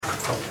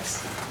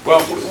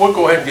Well, we'll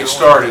go ahead and get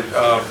started.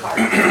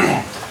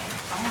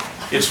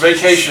 It's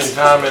vacation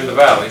time in the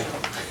valley,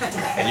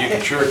 and you can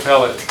sure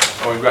tell it.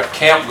 We've got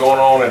camp going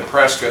on in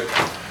Prescott.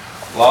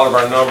 A lot of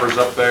our numbers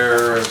up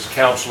there as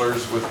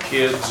counselors with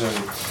kids, and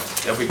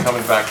they'll be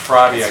coming back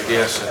Friday, I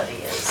guess. And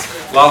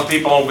a lot of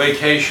people on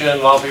vacation, a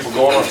lot of people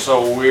going on,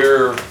 so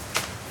we're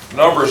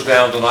numbers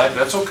down tonight.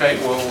 That's okay.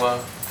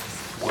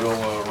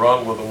 We'll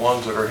run with the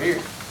ones that are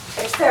here.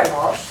 It's their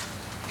loss.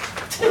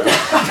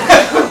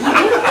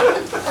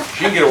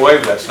 She can get away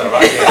with that stuff.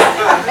 I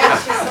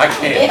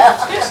can't.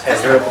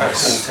 Has there been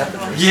some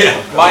temperature? Yeah,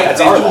 Mike,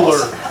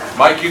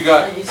 Mike,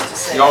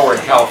 y'all were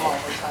in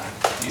California.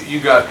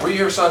 Were you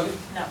here Sunday?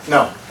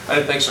 No. I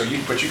didn't think so.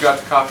 But you got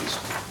the copies?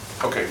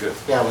 Okay, good.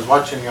 Yeah, I was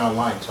watching you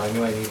online, so I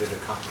knew I needed a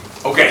copy.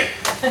 Okay.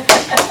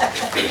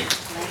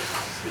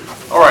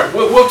 All right,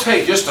 we'll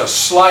take just a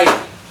slight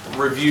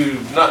review,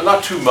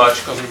 not too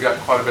much because we've got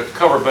quite a bit to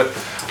cover, but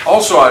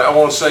also I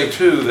want to say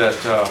too that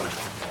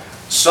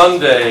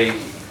Sunday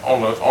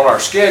on our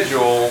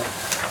schedule,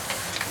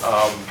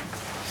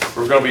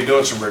 we're going to be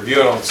doing some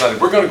reviewing on Sunday.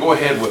 We're going to go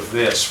ahead with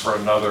this for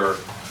another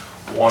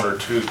 1 or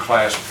 2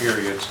 class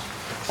periods.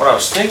 What I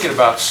was thinking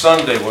about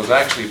Sunday was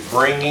actually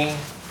bringing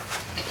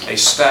a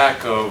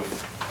stack of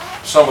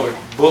some of the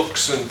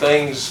books and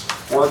things,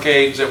 work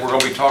aids that we're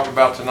going to be talking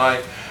about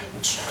tonight,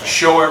 to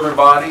show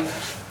everybody,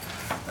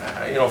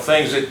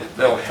 things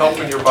that'll help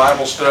in your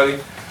Bible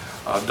study.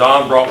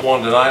 Don brought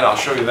one tonight. I'll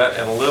show you that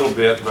in a little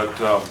bit. But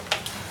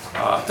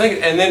I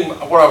think, and then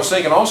what I was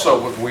thinking also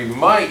was we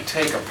might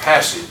take a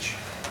passage,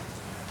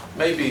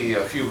 maybe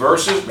a few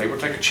verses, maybe we'll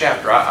take a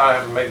chapter. I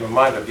haven't made my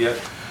mind up yet,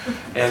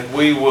 and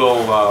we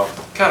will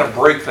kind of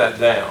break that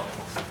down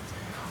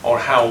on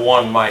how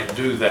one might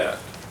do that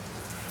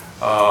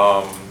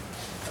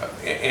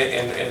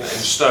in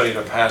studying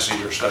a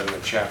passage or studying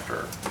a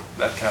chapter,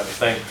 that kind of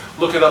thing.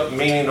 Look it up,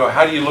 meaning,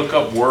 how do you look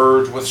up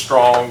words with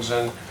Strongs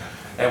and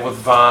with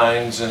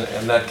Vines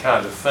and that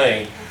kind of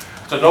thing,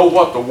 to know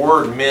what the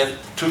word meant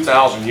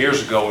 2,000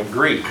 years ago in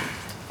Greek.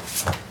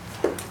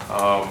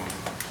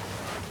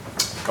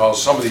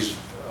 Because some of these,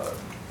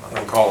 I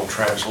don't call them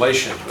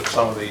translations, but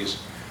some of these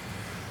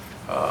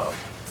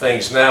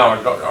things now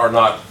are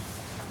not,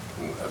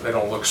 they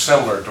don't look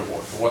similar to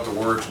what the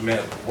words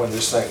meant when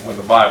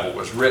the Bible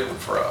was written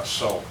for us.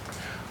 So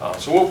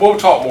we'll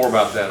talk more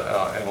about that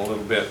in a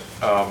little bit.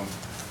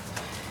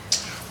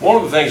 One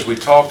of the things we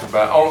talked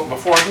about,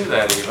 before I do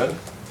that even,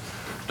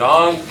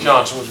 Don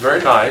Johnson was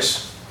very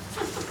nice.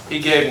 He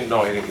didn't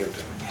give it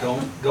to me.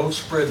 Don't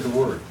spread the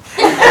word.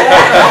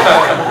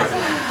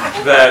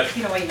 That,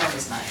 you know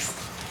he's nice.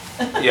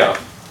 yeah.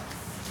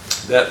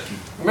 That,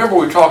 remember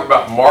we talked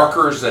about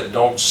markers that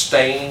don't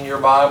stain your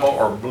Bible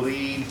or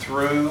bleed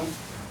through?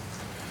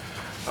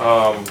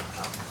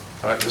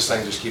 This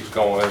thing just keeps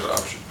going.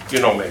 You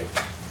know me.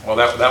 Well,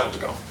 that one's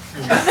gone.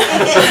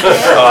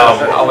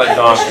 I'll let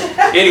Don.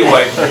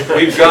 Anyway,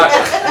 you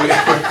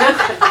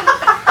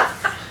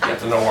have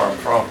to know where I'm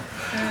from.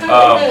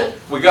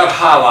 We got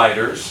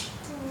highlighters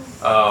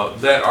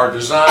that are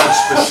designed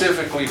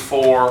specifically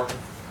for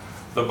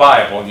the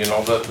Bible.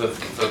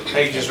 The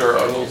pages are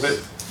a little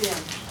bit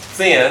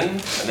thin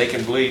and they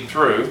can bleed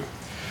through.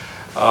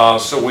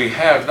 So we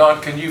have, Don,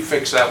 can you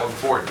fix that one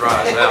before it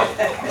dries out?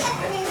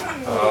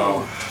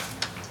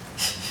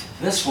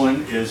 This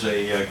one is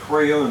a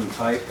crayon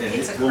type, and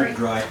it won't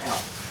dry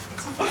out.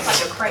 It's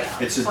like a crayon.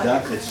 It's a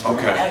duck. It's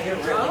okay.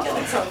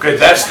 Okay,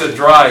 that's the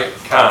dry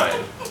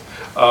kind.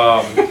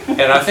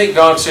 And I think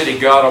Don said he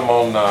got them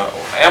on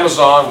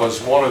Amazon.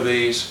 Was one of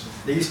these.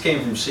 These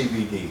came from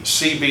CBD.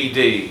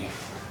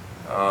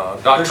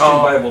 CBD.com. Christian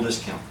Bible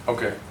Discount.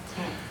 Okay.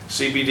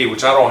 CBD,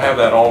 which I don't have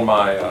that on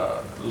my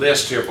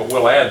list here, but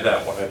we'll add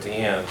that one at the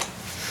end.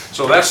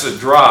 So that's the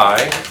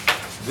dry.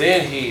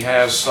 Then he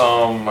has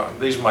some,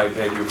 these might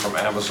be from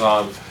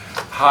Amazon,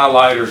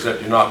 highlighters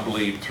that do not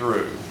bleed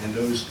through. And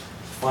those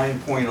fine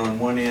point on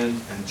one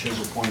end and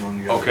chisel point on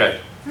the other. Okay.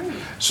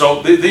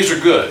 So these are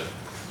good.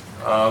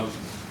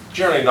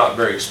 Generally not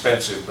very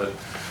expensive, but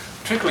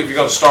particularly if you're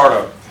going to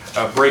start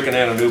breaking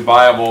in a new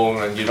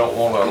Bible and you don't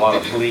want a lot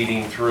of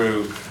bleeding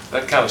through,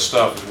 that kind of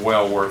stuff is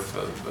well worth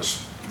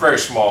this very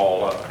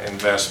small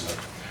investment.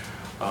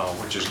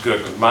 Which is good,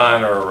 because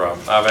mine are,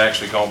 I've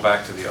actually gone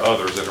back to the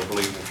others that are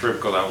bleeding through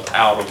because I was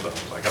out of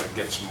those. I got to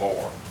get some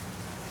more.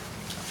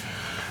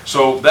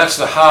 So that's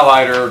the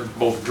highlighter,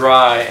 both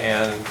dry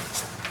and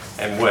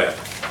wet.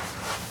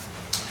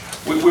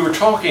 We were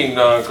talking,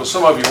 because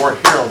some of you weren't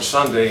here on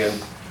Sunday,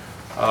 and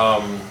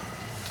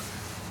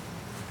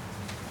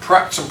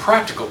some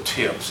practical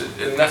tips,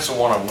 and that's the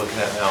one I'm looking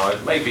at now.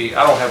 It may be,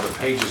 I don't have the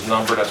pages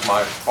numbered, that's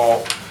my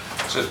fault.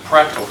 It says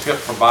practical tip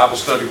for Bible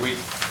study. We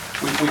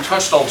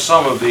touched on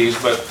some of these,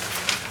 but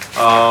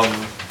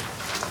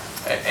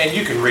and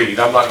you can read.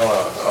 I'm not going to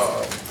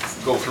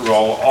go through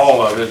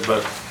all of it,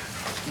 but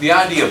the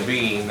idea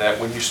being that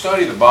when you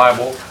study the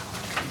Bible,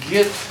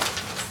 get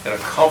in a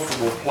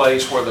comfortable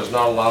place where there's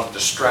not a lot of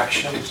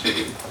distractions,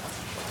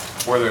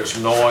 whether it's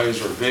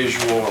noise or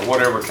visual or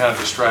whatever kind of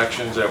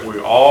distractions that we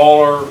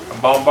all are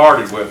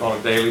bombarded with on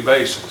a daily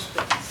basis.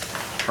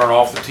 turn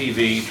off the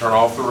TV, turn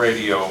off the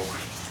radio,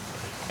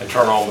 and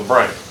turn on the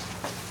brain.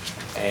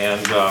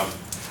 And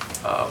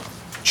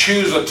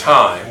choose a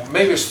time.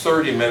 Maybe it's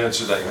 30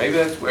 minutes a day. Maybe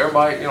that's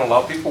everybody, a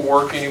lot of people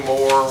work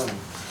anymore. And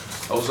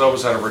those of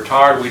us that are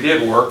retired, we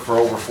did work for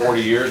over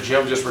 40 years.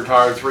 Jim just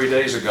retired 3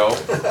 days ago.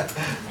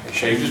 He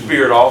shaved his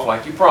beard off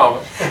like he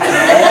promised. He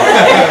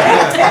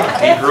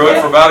grew it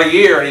for about a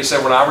year, and he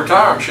said, when I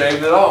retire, I'm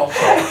shaving it off.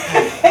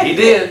 So he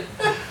did.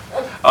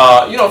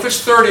 If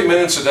it's 30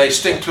 minutes a day,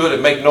 stick to it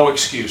and make no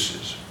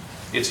excuses.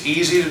 It's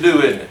easy to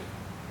do, isn't it?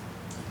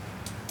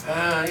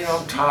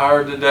 I'm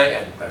tired today,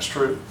 and that's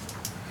true.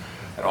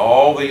 And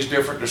all these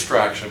different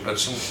distractions,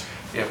 but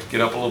you have to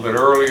get up a little bit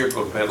earlier,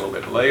 go to bed a little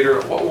bit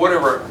later,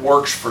 whatever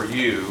works for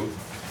you.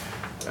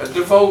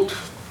 Devote,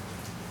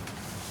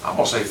 I'm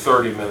going to say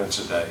 30 minutes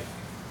a day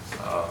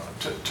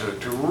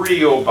to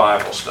real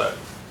Bible study.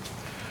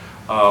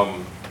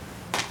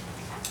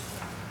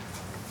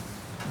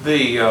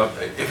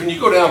 If you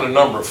go down to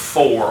number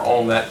 4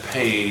 on that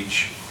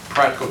page,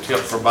 practical tip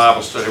for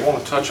Bible study, I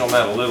want to touch on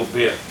that a little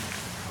bit.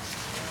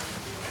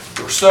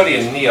 We're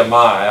studying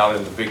Nehemiah out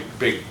in the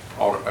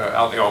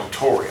out in the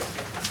auditorium.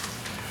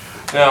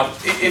 Now,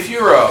 if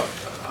you're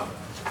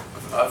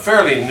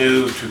fairly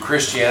new to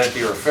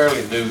Christianity or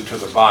fairly new to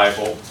the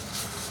Bible,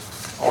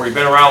 or you've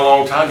been around a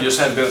long time, you just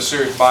haven't been a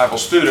serious Bible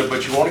student,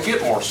 but you want to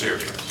get more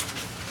serious.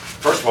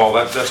 First of all,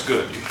 that's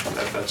good.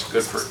 That's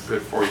good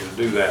for you to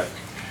do that.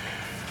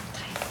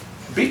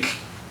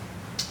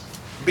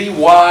 Be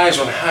wise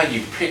on how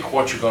you pick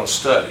what you're going to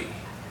study.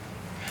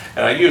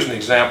 And I use an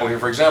example here.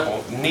 For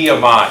example,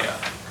 Nehemiah.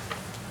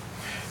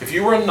 If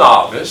you were a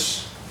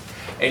novice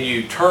and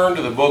you turn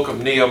to the book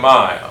of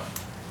Nehemiah,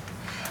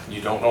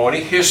 you don't know any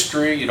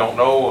history, you don't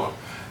know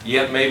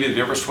yet maybe the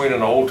difference between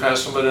an Old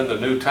Testament and the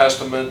New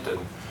Testament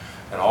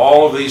and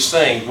all of these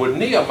things, would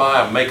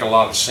Nehemiah make a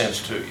lot of sense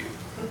to you?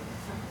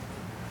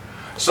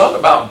 Something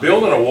about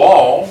building a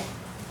wall,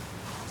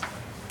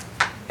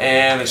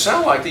 and it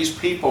sounded like these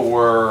people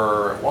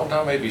were at one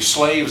time maybe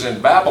slaves in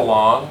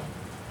Babylon,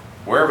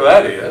 wherever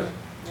that is.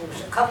 There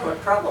was a couple of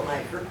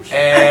troublemakers.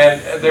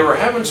 And they were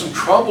having some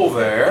trouble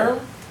there,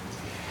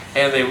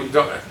 and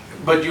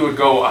but you would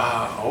go,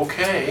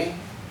 okay.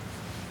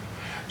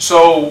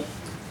 So,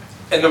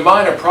 and the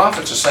minor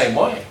prophets the same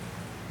way.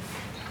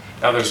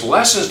 Now there's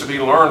lessons to be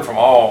learned from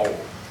all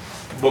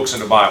books in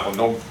the Bible.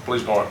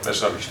 Please don't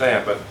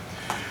misunderstand, but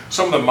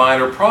some of the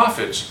minor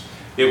prophets,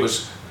 it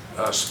was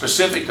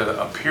specific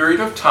to a period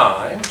of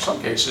time, in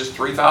some cases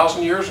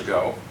 3,000 years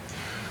ago,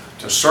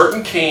 to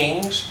certain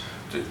kings,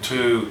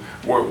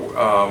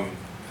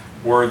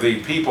 were the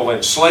people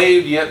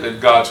enslaved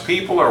yet God's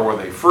people, or were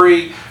they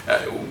free?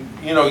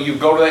 You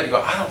go to that and you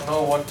go, I don't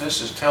know what this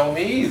is telling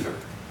me either.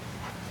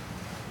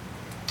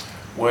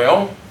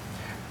 Well,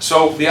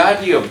 so the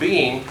idea of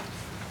being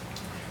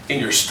in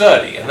your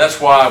study, and that's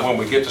why when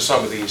we get to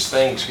some of these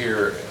things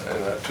here,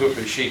 2 or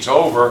 3 sheets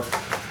over,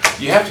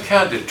 you have to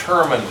kind of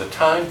determine the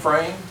time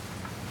frame,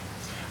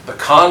 the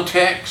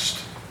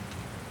context,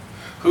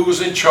 who's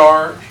in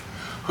charge,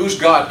 who's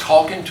God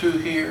talking to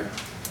here,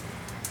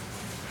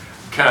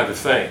 kind of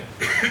thing.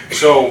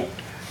 So,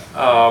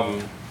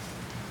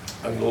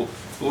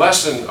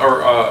 lesson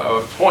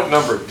or point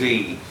number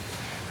D.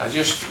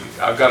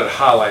 I've got it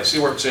highlighted. See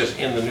where it says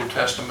in the New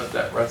Testament,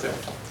 that right there?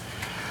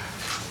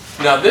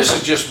 Now this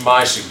is just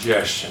my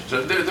suggestion.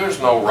 There's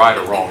no right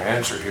or wrong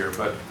answer here,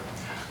 but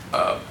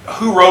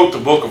who wrote the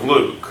book of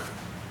Luke?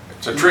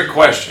 It's a trick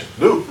question.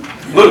 Luke.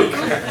 Luke.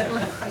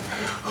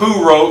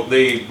 Who wrote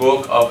the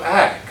book of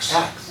Acts?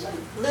 Acts.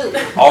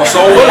 Luke. Also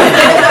Luke.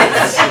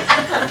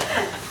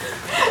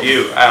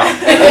 You, Al.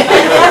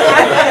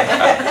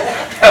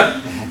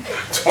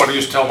 That's what I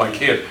used to tell my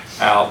kid,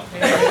 Al.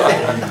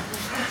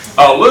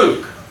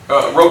 Luke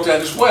wrote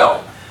that as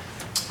well.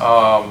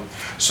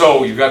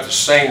 So you've got the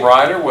same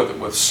writer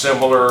with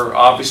similar,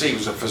 obviously he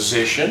was a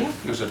physician,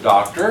 he was a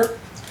doctor.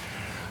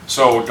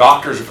 So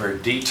doctors are very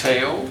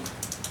detailed.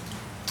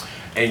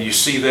 And you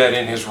see that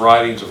in his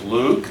writings of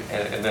Luke,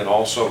 and then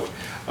also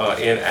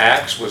in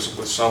Acts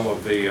with some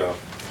of the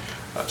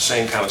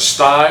same kind of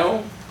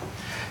style.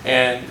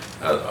 And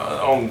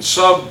on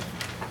sub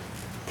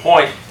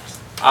point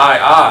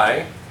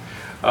II,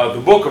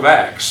 the book of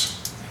Acts.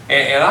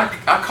 And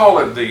I call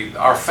it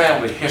our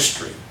family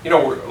history. A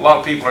lot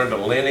of people are into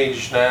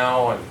lineage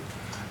now, and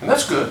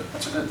that's good.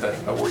 That's a good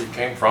thing. Know where you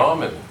came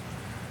from, and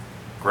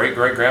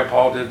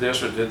great-great-grandpa did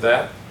this or did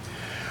that.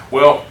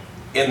 Well,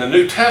 in the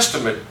New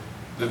Testament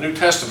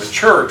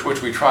church,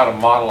 which we try to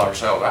model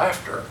ourselves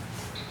after,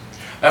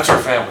 that's our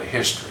family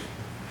history.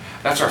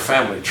 That's our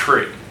family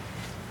tree.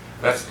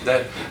 That's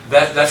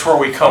where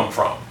we come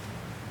from.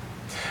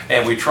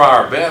 And we try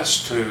our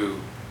best to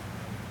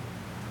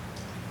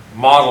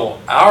model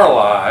our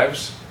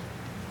lives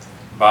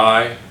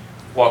by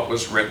what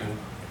was written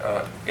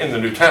in the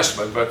New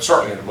Testament, but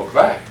certainly in the book of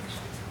Acts.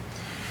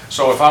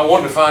 So if I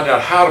wanted to find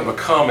out how to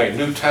become a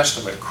New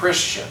Testament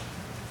Christian,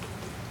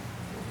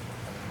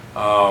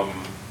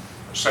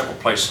 several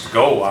places to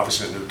go,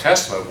 obviously the New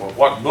Testament. Well,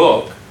 what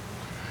book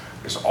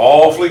is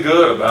awfully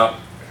good about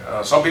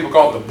Some people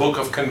call it the book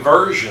of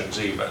conversions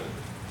even.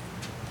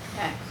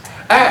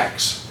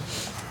 Acts.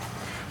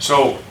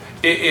 So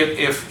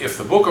if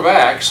the book of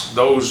Acts,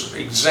 those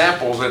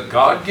examples that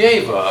God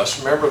gave us,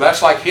 remember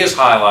that's like His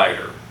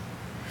highlighter.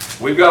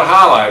 We've got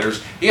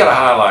highlighters. He had a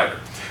highlighter.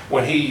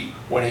 When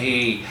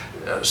he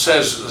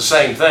says the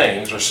same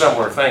things or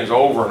similar things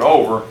over and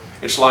over,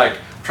 it's like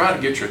trying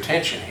to get your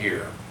attention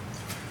here.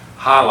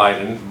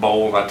 Highlighting,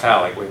 bold,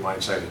 italic, we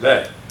might say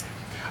today.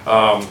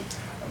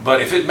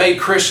 But if it made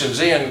Christians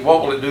in,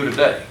 what will it do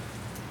today?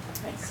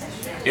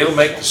 It'll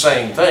make the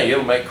same thing.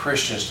 It'll make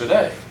Christians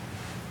today.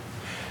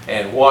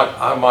 And what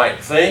I might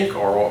think,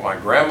 or what my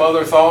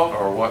grandmother thought,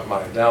 or what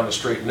my down the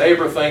street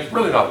neighbor thinks,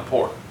 really not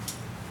important.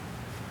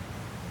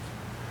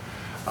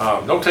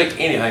 Don't take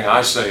anything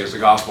I say as the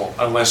gospel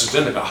unless it's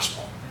in the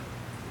gospel.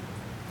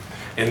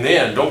 And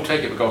then don't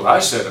take it because I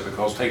said it,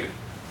 because take it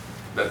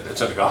that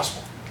it's in the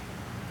gospel.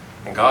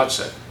 And God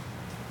said it.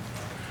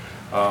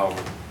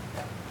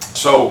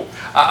 So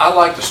I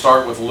like to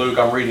start with Luke.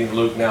 I'm reading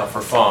Luke now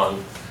for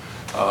fun.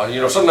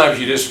 Sometimes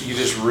you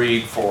just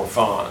read for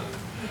fun.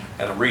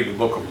 And I'm reading the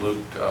book of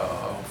Luke.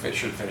 I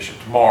should finish it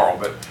tomorrow.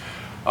 But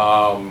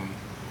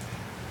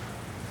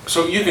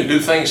so you can do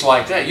things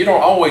like that. You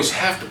don't always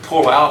have to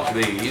pull out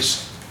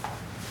these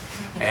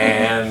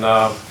and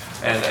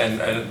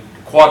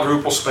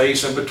quadruple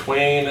space in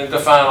between and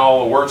define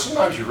all the words.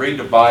 Sometimes you read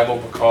the Bible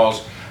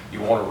because you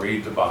want to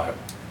read the Bible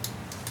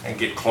and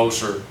get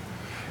closer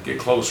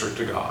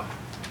to God.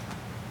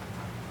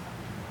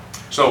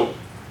 So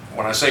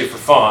when I say for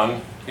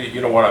fun,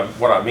 you know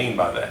what I mean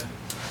by that.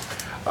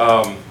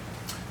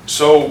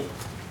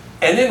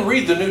 And then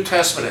read the New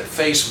Testament at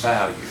face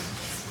value.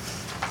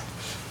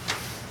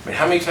 I mean,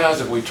 how many times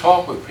have we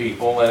talked with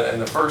people and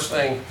the first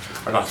thing,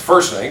 or not the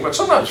first thing, but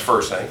sometimes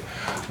first thing,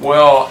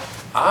 well,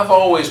 I've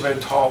always been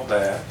taught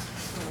that,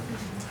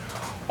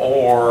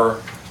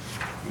 or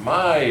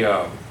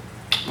my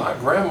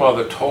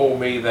grandmother told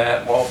me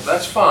that. Well,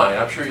 that's fine.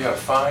 I'm sure you have a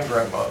fine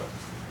grandmother.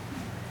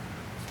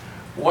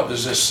 What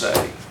does this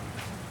say?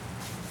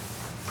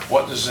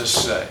 What does this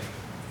say?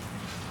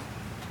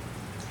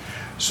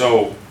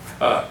 So,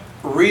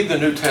 read the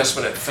New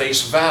Testament at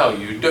face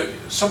value.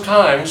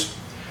 Sometimes,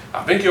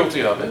 I've been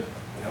guilty of it.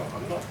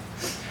 I'm not.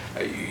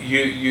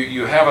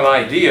 You have an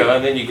idea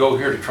and then you go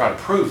here to try to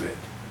prove it.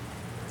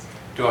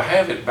 Do I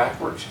have it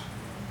backwards?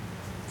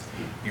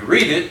 You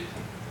read it,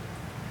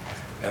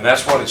 and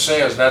that's what it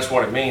says, that's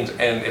what it means.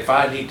 And if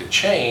I need to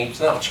change,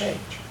 then I'll change.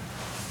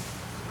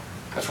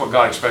 That's what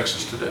God expects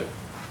us to do.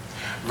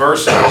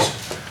 Versus,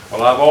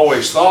 well, I've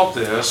always thought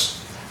this.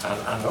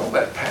 I know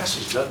that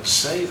passage doesn't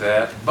say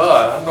that,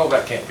 but I know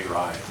that can't be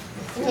right.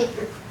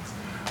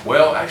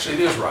 Well, actually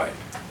it is right.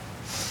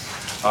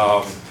 It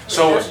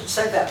doesn't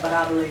say that, but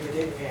I believe it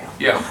anyhow.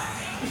 Yeah,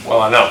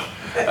 well, I know.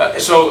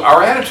 So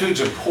our attitude's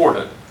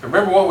important.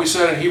 Remember what we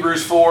said in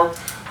Hebrews 4?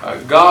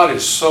 God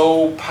is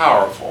so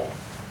powerful,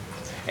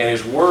 and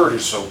His Word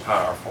is so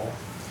powerful,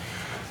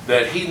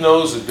 that He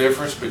knows the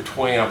difference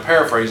between, I'm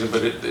paraphrasing,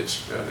 but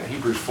it's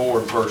Hebrews 4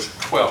 and verse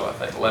 12, I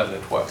think, 11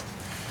 and 12.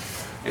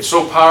 It's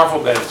so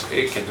powerful that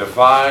it can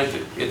divide,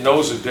 it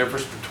knows the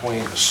difference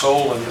between the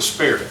soul and the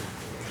spirit.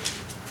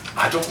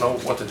 I don't know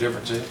what the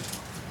difference is.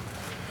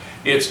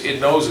 It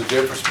knows the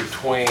difference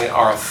between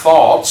our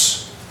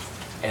thoughts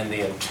and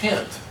the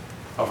intent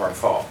of our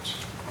thoughts.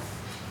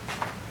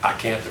 I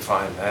can't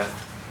define that.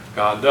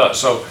 God does.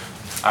 So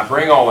I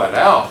bring all that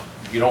out.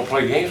 You don't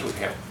play games with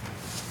Him.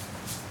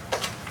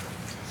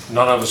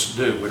 None of us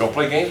do. We don't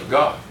play games with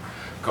God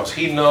because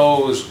He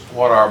knows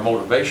what our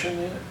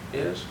motivation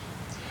is.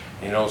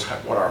 He knows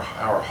what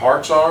our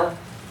hearts are.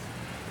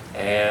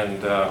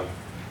 And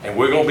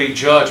we're going to be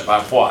judged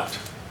by what?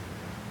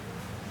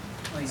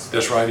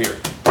 This right here.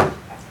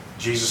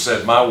 Jesus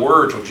said, my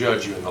words will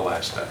judge you in the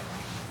last day.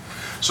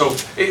 So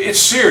it's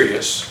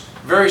serious,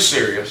 very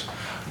serious,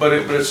 but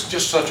it's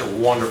just such a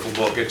wonderful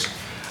book. It's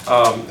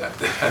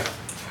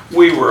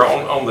we were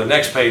on the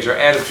next page, our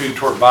attitude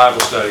toward Bible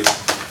study.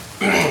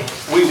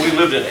 We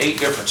lived in 8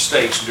 different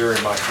states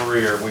during my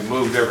career. We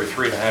moved every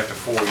 3.5 to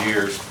 4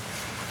 years.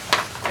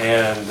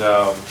 And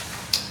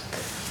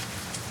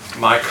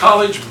my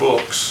college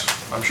books,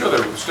 I'm sure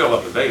they're still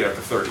up to date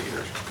after 30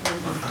 years.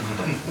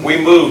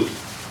 We moved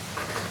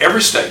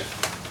every state.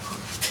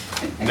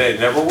 They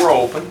never were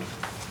opened.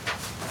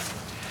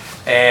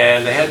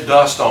 And they had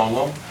dust on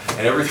them.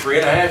 And every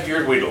 3.5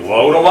 years, we'd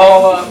load them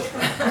all up.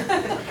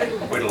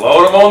 We'd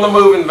load them on the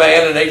moving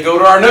van, and they'd go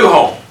to our new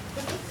home,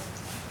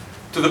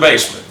 to the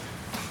basement.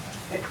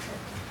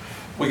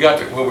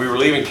 When we were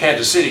leaving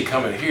Kansas City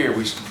coming here,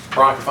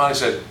 Bronco finally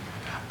said,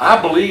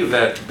 I believe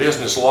that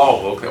business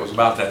law book that was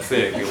about that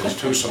thick, it was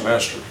 2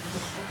 semesters,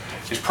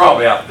 is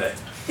probably out of date.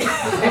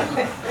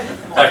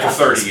 After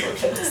 30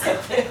 years.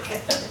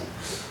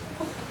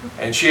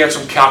 And she had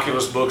some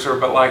calculus books or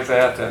about like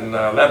that, and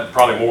that's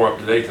probably more up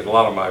to date than a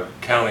lot of my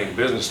accounting and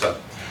business stuff.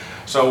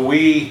 So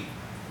we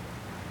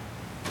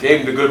gave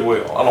them to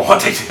Goodwill. I don't know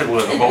what they did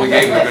with them, but we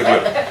gave them to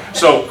Goodwill.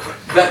 So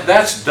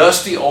that's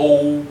dusty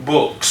old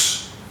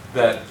books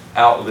that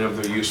outlive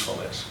their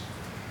usefulness.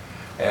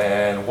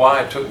 And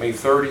why it took me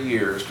 30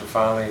 years to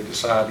finally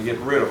decide to get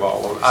rid of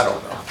all those, I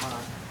don't know.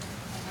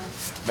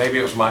 Maybe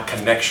it was my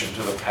connection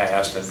to the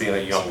past and being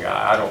a young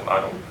guy. I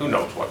don't, who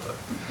knows what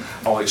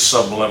all these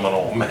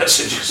subliminal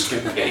messages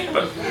can be,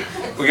 but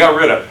we got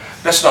rid of it.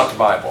 That's not the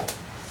Bible.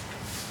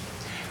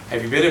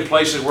 Have you been in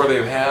places where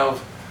they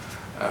have,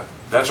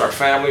 that's our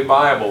family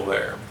Bible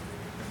there.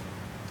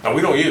 Now,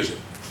 we don't use it.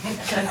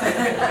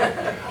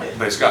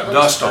 But it's got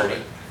dust on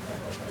it.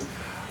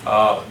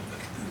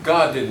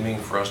 God didn't mean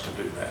for us to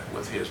do that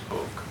with His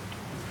book.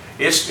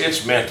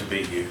 It's meant to be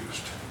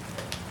used.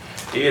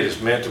 It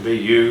is meant to be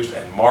used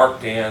and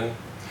marked in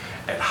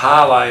and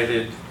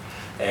highlighted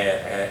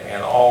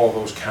and all of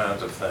those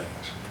kinds of things.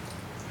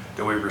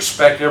 Do we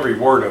respect every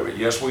word of it?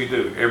 Yes, we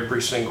do.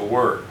 Every single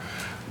word.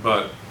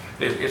 But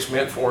it's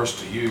meant for us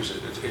to use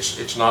it.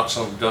 It's not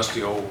some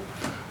dusty old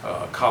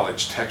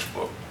college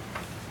textbook.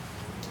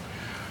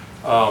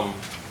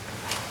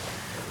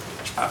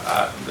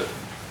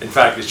 In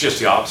fact, it's just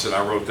the opposite.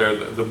 I wrote there,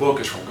 the book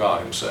is from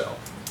God Himself.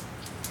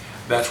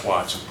 That's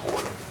why it's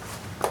important.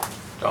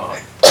 Don.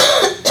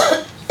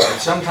 At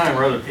some time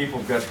or other, people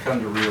have got to come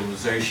to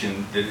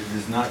realization that it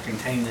does not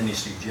contain any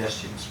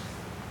suggestions.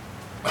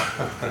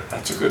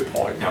 That's a good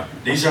point. Now,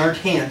 these aren't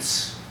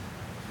hints.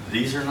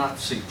 These are not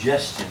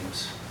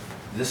suggestions.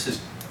 This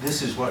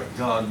is what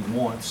God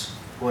wants,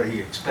 what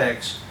He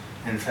expects,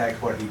 and in fact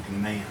what He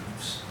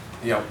commands.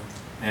 Yep.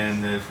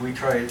 And if we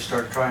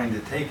start trying to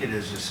take it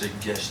as a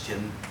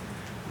suggestion,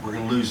 we're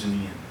going to lose in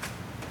the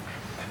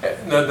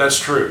end. That's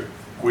true.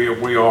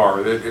 We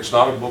are. It's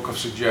not a book of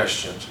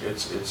suggestions.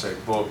 It's a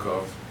book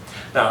of...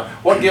 Now,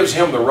 what gives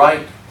Him the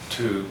right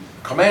to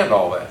command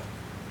all that?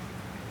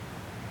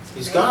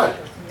 He's God.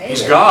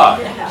 He's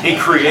God. He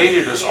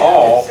created us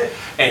all,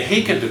 and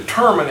He can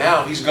determine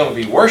how He's going to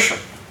be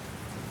worshipped.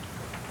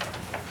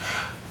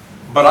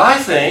 But I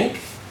think,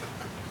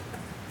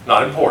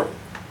 not important.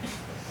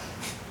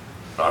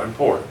 Not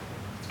important.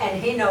 And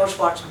He knows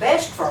what's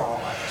best for all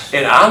of us.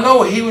 And I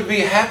know He would be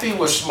happy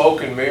with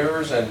smoke and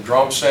mirrors and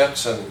drum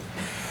sets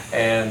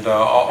and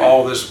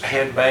all this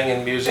head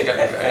banging music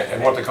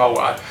and what they call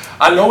it.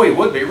 I know He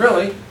would be,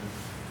 really.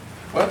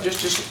 Well,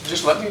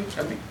 just let me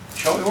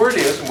show me where it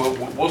is, and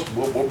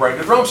we'll bring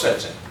the drum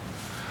sets in.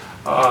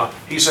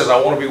 He says,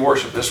 I want to be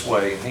worshipped this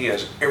way, and He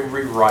has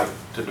every right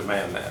to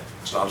demand that.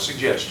 It's not a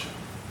suggestion.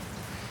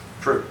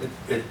 True.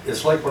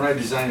 It's like when I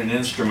design an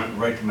instrument and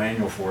write the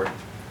manual for it,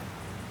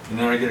 and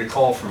then I get a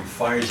call from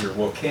Pfizer.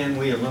 Well, can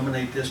we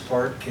eliminate this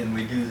part? Can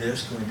we do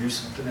this? Can we do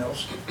something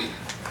else?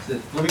 I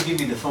said, let me give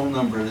you the phone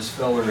number of this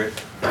feller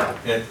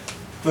at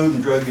Food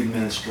and Drug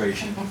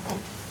Administration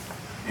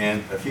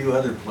and a few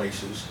other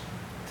places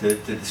to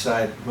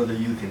decide whether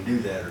you can do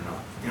that or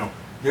not. You know,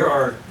 there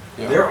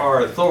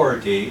are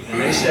authority,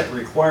 and they set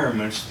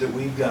requirements that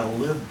we've got to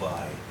live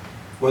by,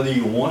 whether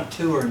you want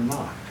to or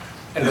not.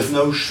 And there's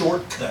no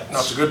shortcuts.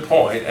 That's a good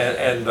point,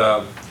 and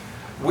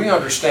we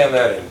understand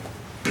that in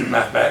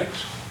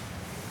mathematics.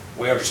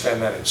 We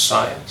understand that in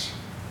science.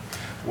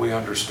 We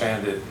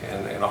understand it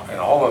in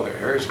all other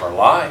areas of our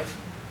life.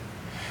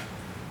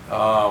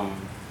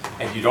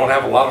 And you don't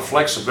have a lot of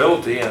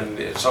flexibility, and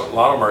a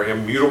lot of them are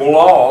immutable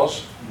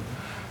laws.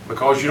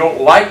 Because you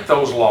don't like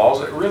those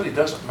laws, it really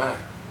doesn't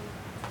matter.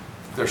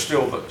 They're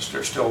still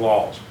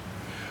laws.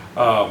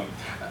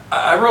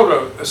 I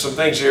wrote some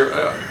things here.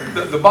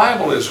 The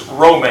Bible is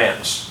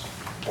romance.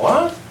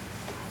 What?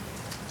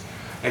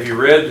 Have you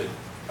read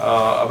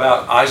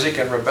about Isaac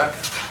and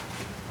Rebekah?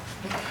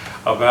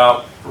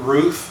 About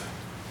Ruth?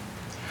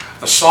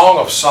 The Song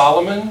of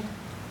Solomon?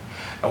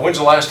 And when's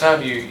the last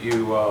time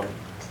you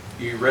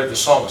read the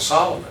Song of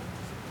Solomon?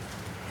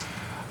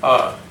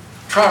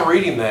 Try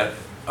reading that.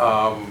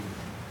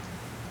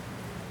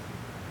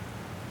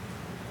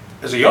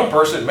 As a young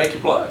person, it'd make you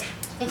blush.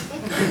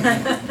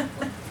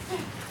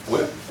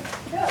 Well,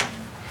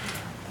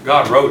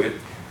 God wrote it,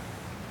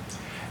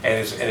 and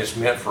it's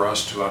meant for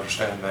us to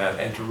understand that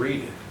and to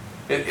read it.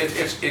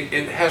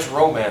 It has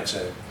romance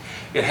in it.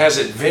 It has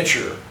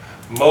adventure.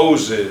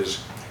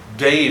 Moses,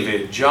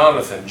 David,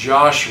 Jonathan,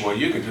 Joshua.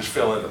 You can just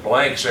fill in the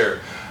blanks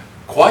there.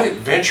 Quite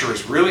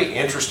adventurous, really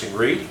interesting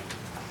reading.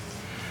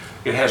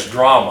 It has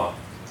drama.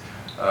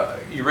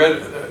 You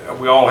read,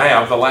 we all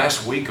have, the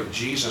last week of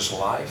Jesus'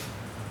 life.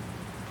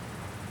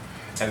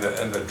 And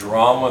the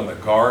drama in the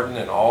garden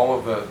and all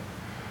of the,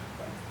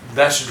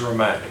 that's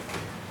dramatic.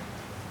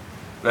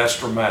 That's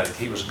dramatic.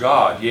 He was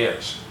God,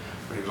 yes,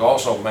 but He was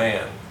also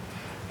man.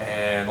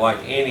 And like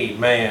any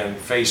man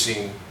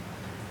facing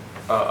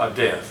a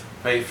death,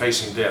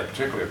 facing death,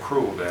 particularly a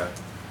cruel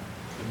death,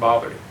 it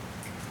bothered Him.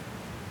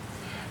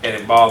 And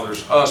it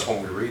bothers us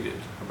when we read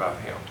it about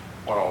Him,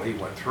 what all He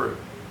went through.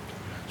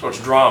 So it's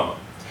drama.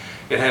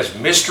 It has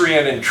mystery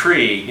and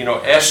intrigue. You know,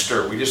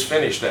 Esther, we just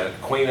finished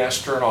that. Queen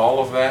Esther and all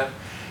of that.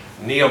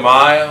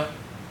 Nehemiah.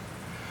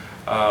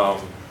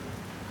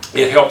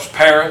 It helps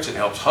parents. It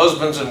helps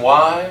husbands and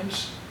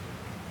wives.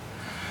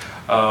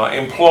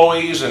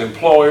 Employees and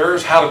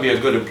employers. How to be a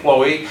good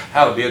employee.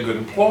 How to be a good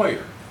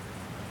employer.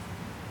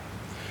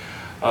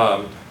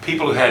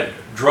 People who had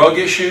drug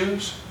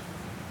issues.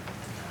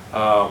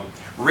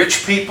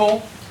 Rich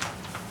people,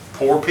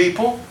 poor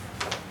people.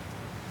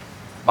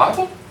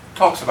 Bible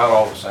talks about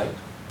all the saints.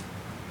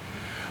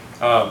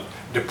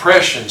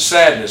 Depression,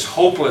 sadness,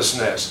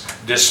 hopelessness,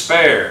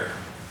 despair.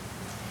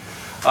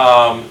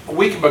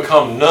 We can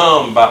become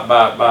numb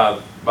by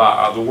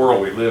the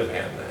world we live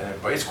in.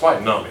 It's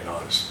quite numbing,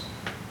 honestly,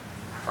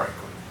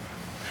 frankly.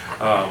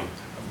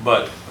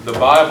 But the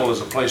Bible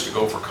is a place to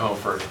go for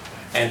comfort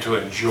and to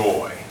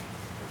enjoy.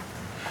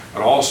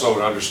 But also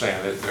to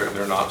understand that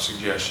they're not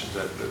suggestions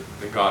that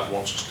God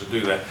wants us to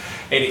do that.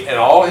 And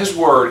all His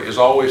Word is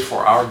always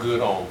for our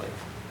good only.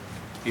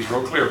 He's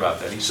real clear about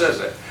that. He says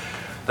that.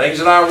 Things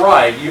that I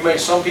write,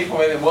 some people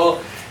may think,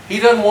 well, He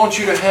doesn't want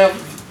you to have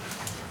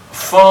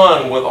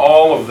fun with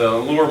all of the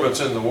allurements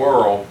in the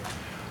world.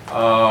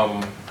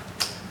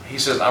 He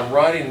says, I'm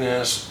writing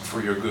this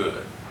for your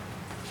good.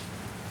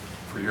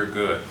 For your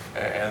good.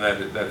 And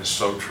that is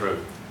so true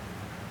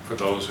for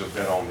those who have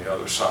been on the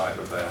other side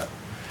of that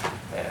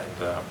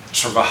and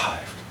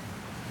survived.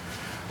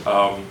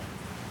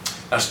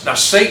 Now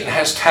Satan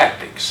has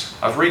tactics.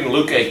 I was reading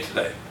Luke 8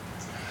 today.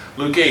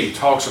 Luke 8 he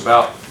talks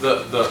about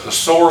the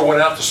sower went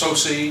out to sow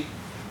seed.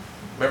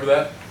 Remember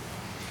that?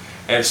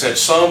 And it said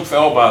some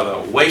fell by the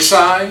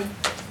wayside,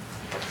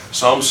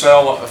 some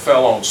fell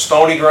on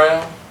stony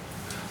ground,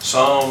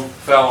 some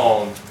fell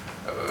on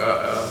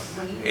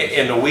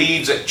in the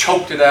weeds that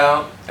choked it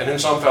out, and then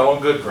some fell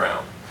on good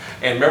ground.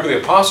 And remember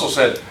the apostle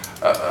said,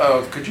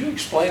 could you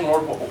explain,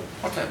 Lord,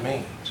 what that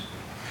means?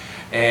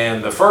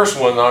 And the first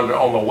one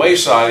on the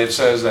wayside, it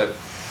says that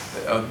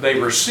they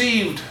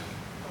received,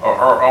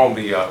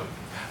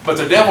 but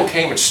the devil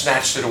came and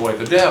snatched it away.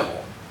 The devil.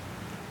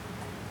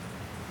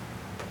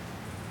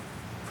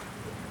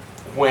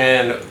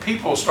 When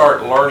people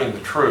start learning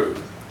the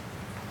truth,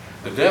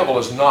 the devil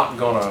is not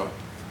going to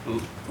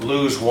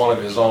lose one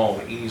of his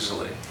own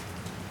easily.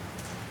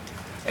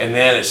 And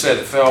then it said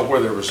it fell where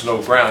there was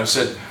no ground. It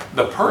said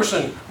the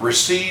person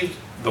received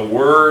the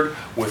word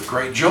with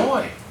great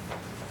joy.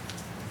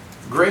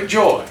 Great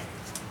joy.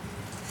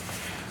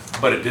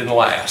 But it didn't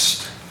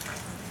last.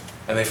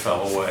 And they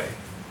fell away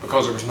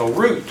because there was no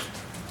root.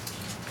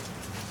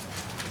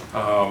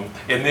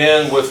 And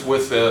then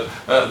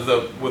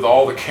with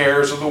all the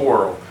cares of the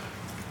world,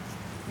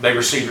 they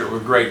received it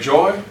with great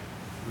joy.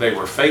 They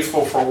were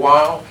faithful for a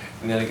while,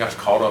 and then they got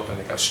caught up and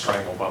they got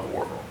strangled by the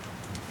world.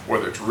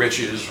 Whether it's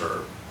riches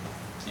or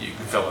you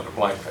can fill in the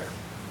blank there.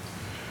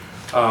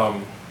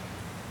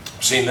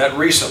 Seen that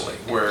recently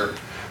where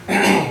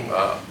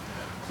a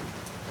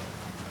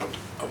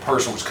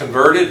person was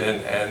converted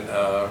and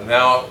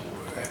now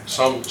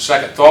some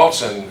second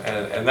thoughts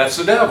and that's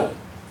the devil.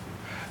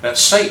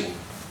 That's Satan.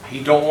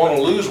 He don't want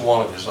to lose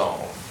one of his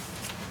own.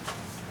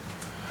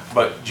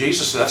 But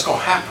Jesus said that's going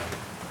to happen.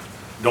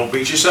 Don't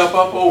beat yourself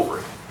up over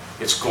it.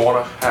 It's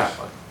going to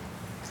happen.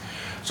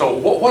 So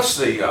what's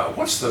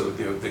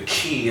the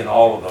key in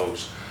all of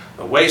those?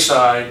 The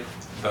wayside,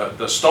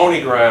 the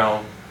stony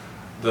ground,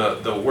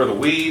 where the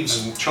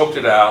weeds and choked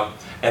it out,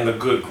 and the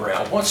good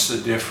ground. What's the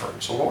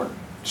difference? The Lord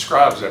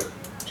describes that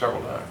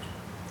several times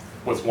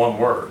with one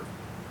word.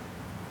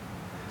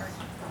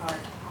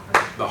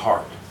 The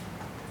heart.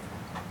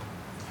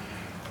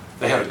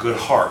 They had a good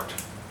heart.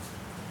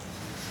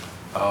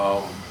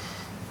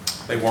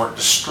 They weren't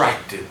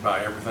distracted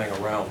by everything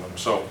around them.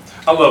 So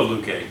I love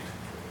Luke 8.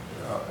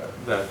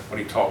 That when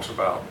he talks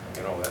about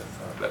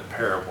that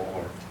parable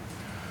or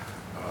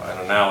an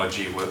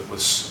analogy with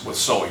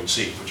sowing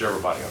seed, which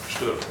everybody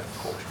understood, of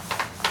course.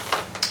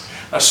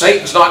 Now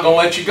Satan's not going to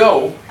let you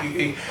go.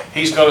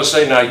 He's going to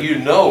say, now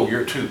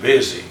you're too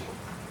busy,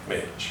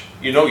 Mitch.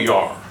 You know you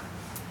are.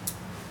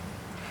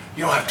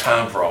 You don't have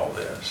time for all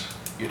this.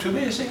 You're too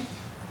busy.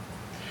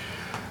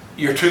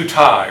 You're too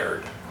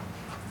tired.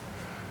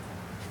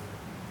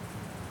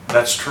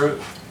 That's true.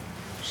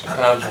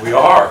 Sometimes we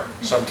are.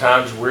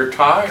 Sometimes we're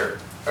tired.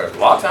 A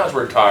lot of times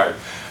we're tired.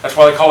 That's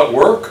why they call it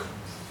work.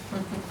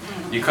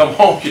 You come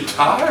home, you're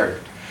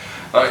tired.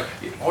 Why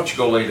don't you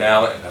go lay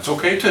down? And that's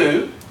okay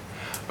too.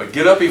 But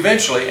get up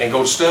eventually and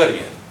go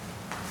studying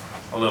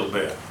a little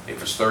bit.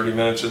 If it's 30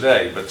 minutes a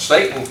day. But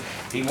Satan,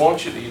 he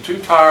wants you, you're too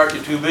tired,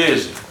 you're too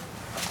busy.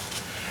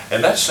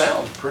 And that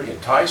sounds pretty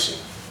enticing.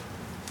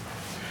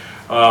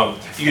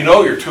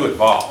 You're too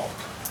involved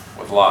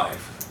with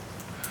life.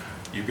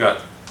 You've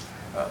got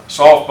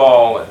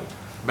softball and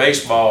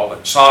baseball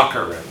and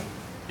soccer, and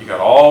you got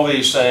all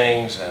these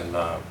things, and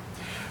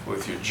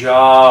with your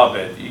job,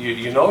 and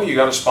you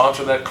got to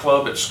sponsor that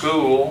club at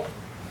school,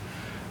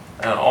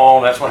 and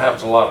on. That's what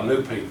happens to a lot of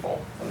new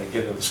people when they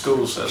get into the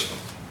school system.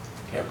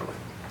 Kimberly.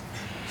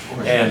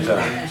 And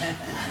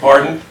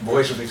pardon?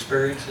 Voice of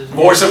experience, isn't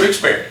it? Voice of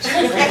experience.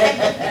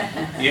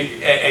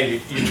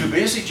 You're too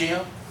busy,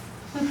 Jim.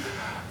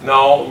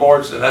 No,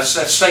 Lord, that's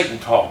Satan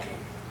talking.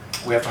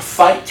 We have to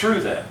fight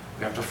through that.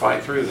 We have to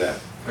fight through that.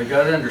 But you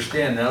got to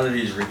understand, now that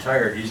he's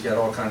retired, he's got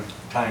all kinds of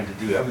time to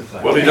do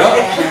everything. Well, he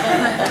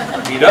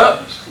does. He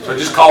does. So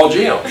just call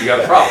Jim. You got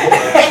a problem.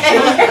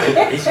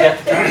 He's got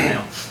the time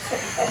now.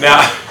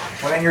 Now,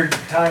 Plan your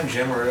time,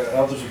 Jim, or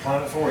others will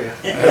plan it for you.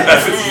 You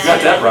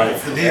got that right.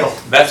 That's the deal.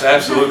 That's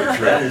absolutely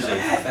true. That is a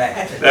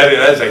fact.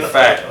 That's a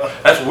fact.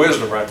 That's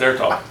wisdom right there,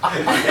 talking.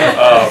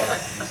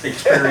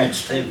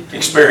 Experience too.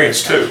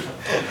 Experience too.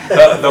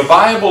 The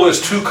Bible is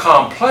too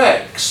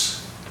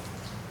complex,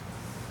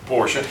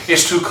 Portia.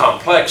 It's too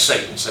complex,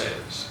 Satan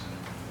says.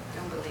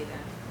 Don't believe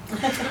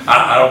that.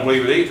 I don't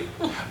believe it either.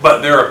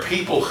 But there are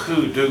people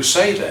who do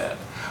say that.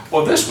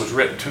 Well, this was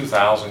written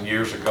 2,000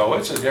 years ago.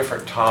 It's a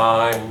different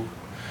time.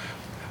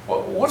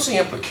 Well, what's the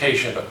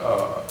implication?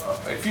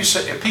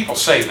 If people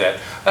say that,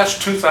 that's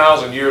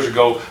 2,000 years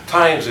ago.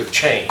 Times have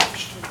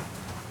changed.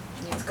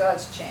 Means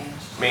God's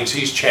changed. Means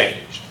he's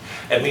changed.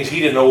 It means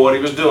he didn't know what he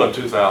was doing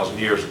 2,000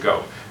 years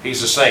ago.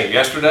 He's the same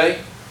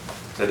yesterday,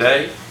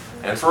 today,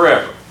 and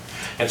forever.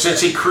 And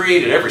since he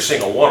created every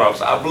single one of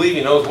us, I believe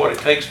he knows what it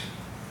takes,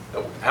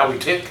 how we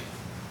tick,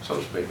 so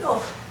to speak.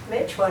 No,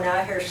 Mitch, when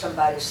I hear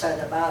somebody say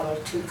the Bible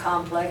is too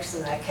complex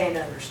and I can't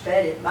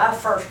understand it, my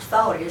first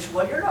thought is,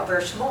 well, you're not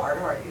very smart,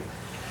 are you?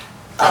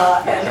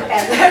 And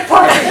that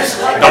part is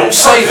like... Don't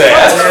say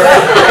that.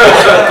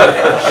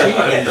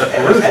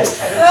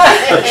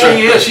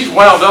 She is. She's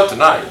wound up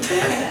tonight.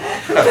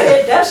 But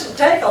it doesn't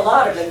take a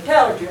lot of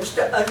intelligence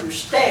to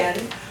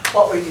understand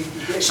what we need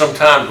to do.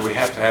 Sometimes we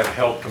have to have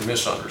help to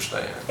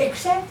misunderstand.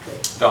 Exactly.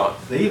 Don.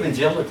 The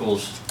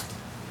evangelicals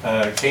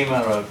came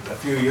out a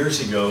few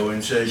years ago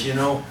and says, you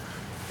know,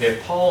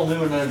 if Paul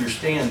knew and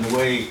understand the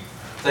way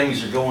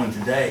things are going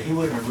today, he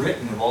wouldn't have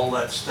written of all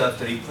that stuff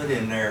that he put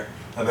in there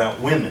about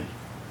women.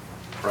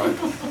 Right.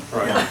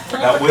 Right. Yeah,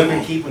 about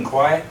women keeping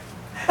quiet.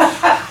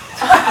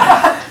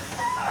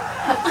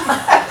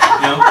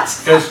 You know,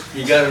 because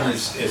you got them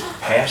as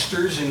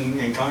pastors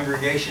in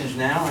congregations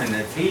now, and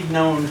if he'd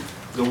known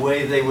the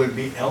way they would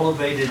be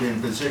elevated in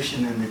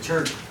position in the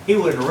church, he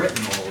would have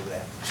written all of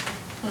that.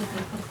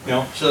 You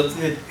know, so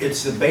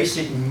it's the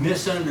basic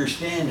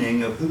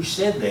misunderstanding of who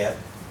said that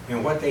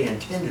and what they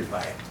intended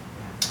by it.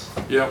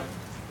 Yep.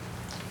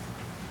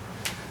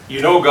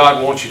 You know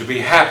God wants you to be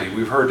happy.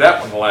 We've heard that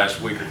one the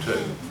last week or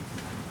two.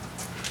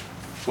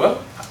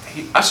 Well,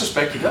 I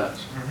suspect he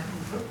does.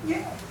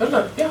 Yeah.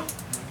 Doesn't it? Yeah.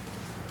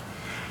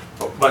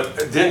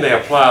 But then they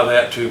apply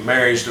that to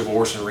marriage,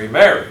 divorce, and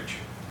remarriage.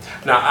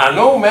 Now, I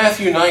know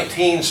Matthew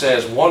 19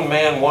 says one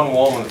man, one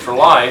woman for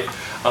life,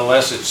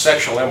 unless it's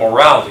sexual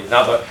immorality.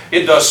 Now,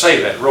 it does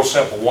say that, real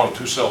simple, 1 or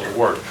 2 syllable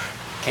word.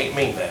 Can't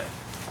mean that.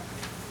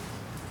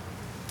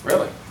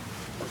 Really.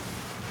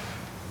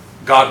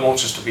 God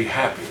wants us to be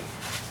happy.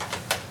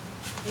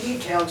 He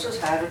tells us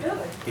how to do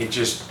it. It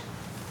just,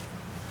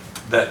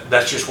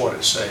 that's just what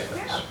it says.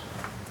 Yeah.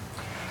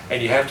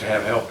 And you have to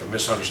have help to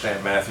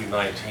misunderstand Matthew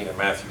 19 and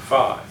Matthew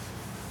 5.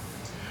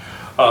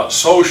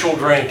 Social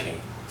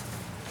drinking.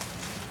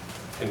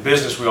 In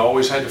business, we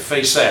always had to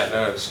face that.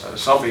 Now,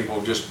 some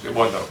people just, it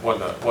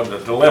wasn't a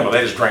dilemma.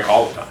 They just drank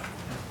all the time.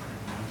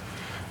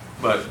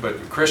 But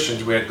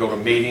Christians, we had to go to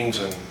meetings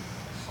and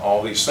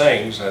all these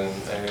things, and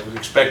it was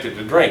expected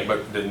to drink,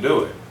 but didn't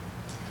do it.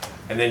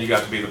 And then you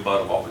got to be the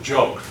butt of all the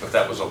jokes, but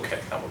that was okay.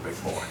 I'm a big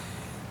boy.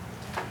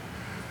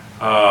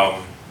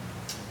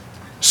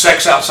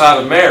 Sex outside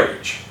of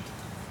marriage.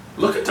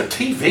 Look at the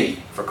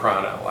TV, for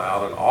crying out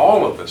loud, and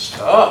all of this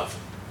stuff.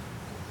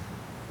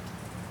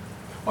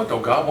 What,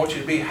 don't God want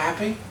you to be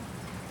happy?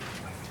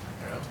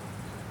 Yeah.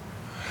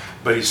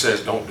 But he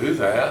says, don't do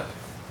that.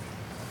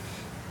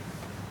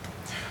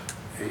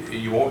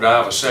 You won't die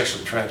of a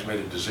sexually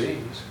transmitted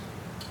disease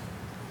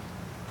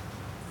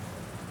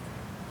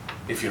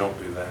if you don't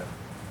do that.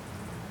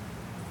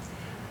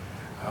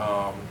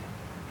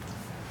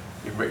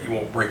 You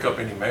won't break up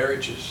any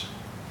marriages,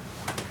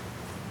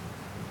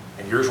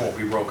 and yours won't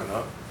be broken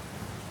up.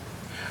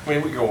 I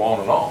mean, we go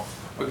on and on.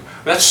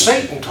 That's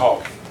Satan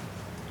talking.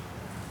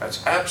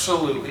 That's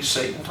absolutely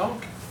Satan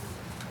talking.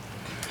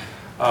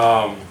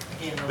 And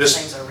those This-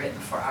 things are written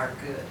for our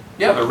good.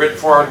 Yeah, they're written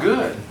for our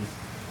good.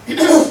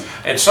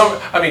 And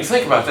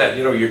think about that,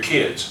 you know, your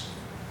kids.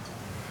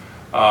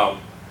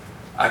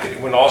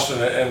 When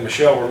Austin and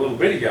Michelle were little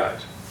bitty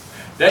guys,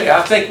 Daddy,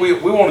 I think we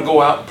want to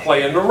go out and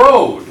play in the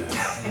road.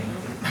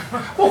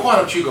 Well, why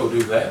don't you go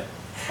do that?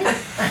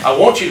 I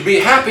want you to be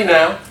happy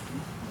now.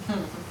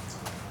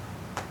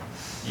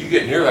 You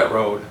get near that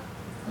road,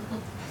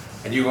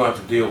 and you're going to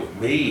have to deal with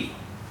me.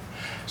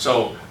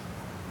 So,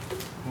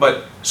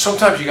 but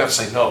sometimes you got to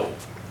say no.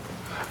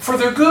 For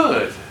their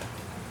good.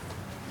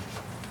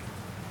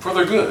 For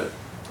their good.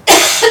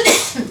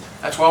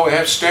 That's why we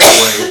have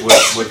stairways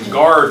with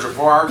guards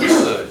for our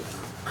good.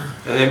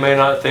 And they may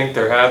not think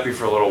they're happy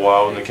for a little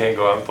while when they can't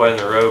go out and play in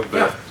the road, but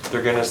Yeah.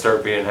 they're gonna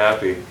start being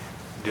happy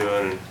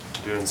doing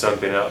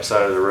something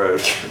outside of the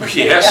road.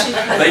 Yes,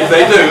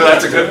 they do.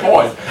 That's a good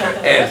point.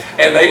 And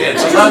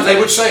sometimes they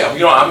would say, you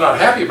know, I'm not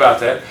happy about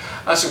that.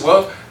 I said,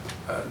 well,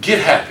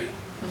 get happy.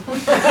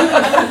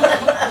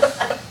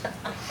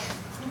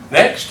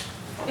 Next.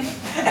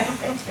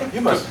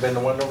 You must have been the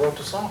one that wrote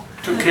the song.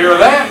 Took care of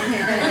that.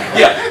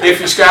 Yeah, if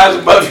your sky's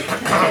above you.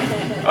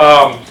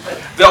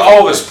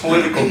 All this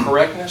political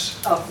correctness.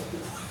 Oh,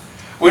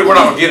 We're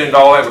not going to get into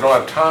all that. We don't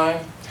have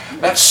time.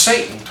 That's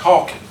Satan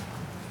talking.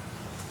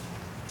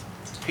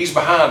 He's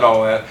behind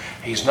all that.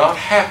 He's not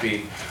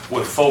happy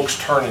with folks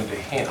turning to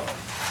him.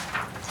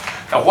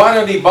 Now, why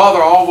didn't he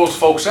bother all those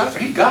folks out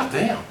there? He got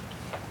them.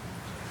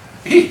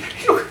 He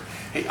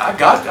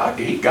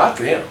got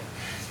them.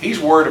 He's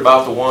worried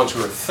about the ones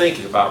who are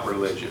thinking about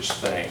religious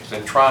things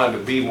and trying to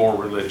be more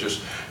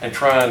religious and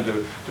trying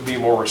to be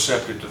more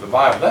receptive to the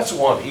Bible. That's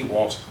the one he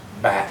wants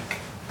back.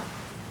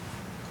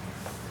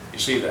 You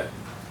see that?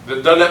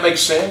 Doesn't that make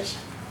sense?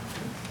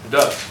 It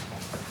does.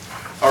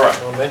 All right.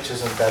 Well, Mitch,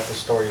 isn't that the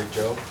story of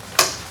Job?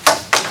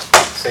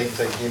 Satan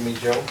said, give me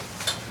Job.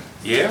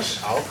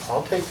 Yes?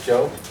 I'll take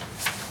Job,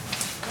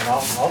 and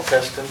I'll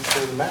test him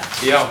to the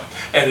max. Yeah.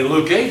 And in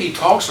Luke 8, he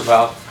talks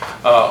about,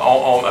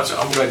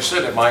 I'm glad you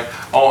said that, Mike,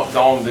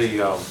 on the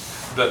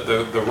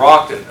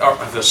rock,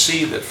 the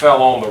seed that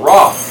fell on the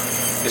rock.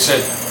 It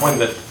said, when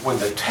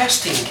the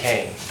testing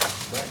came,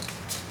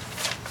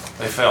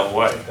 they fell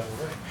away.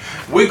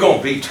 We're going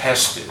to be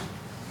tested.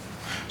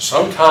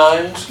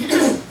 Sometimes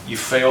you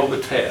fail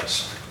the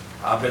test.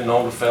 I've been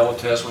known to fail a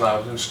test when I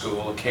was in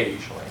school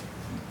occasionally.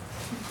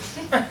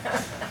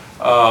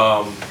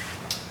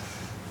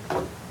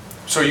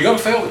 So you're going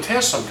to fail the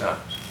test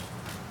sometimes.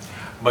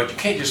 But you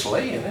can't just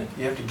lay in it.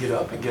 You have to get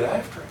up and get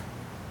after it.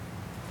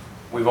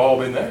 We've all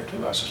been there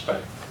too, I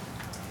suspect.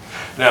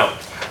 Now,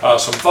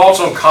 some thoughts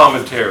on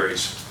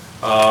commentaries.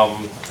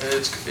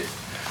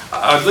 I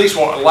at least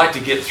like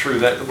to get through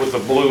that with the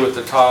blue at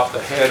the top, the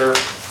header.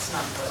 It's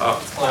not blue.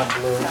 It's not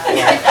blue. It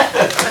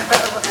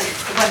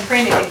wasn't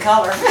printed in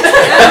color.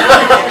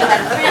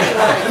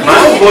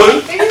 Mine's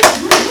blue.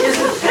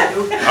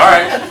 All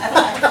right.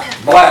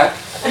 Black.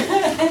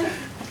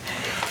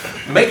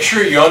 Make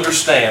sure you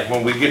understand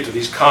when we get to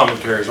these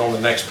commentaries on the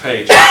next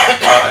page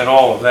and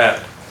all of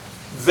that,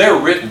 they're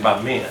written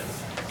by men.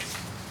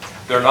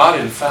 They're not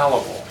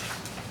infallible.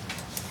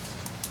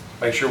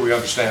 Make sure we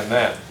understand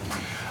that.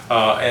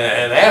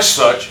 And as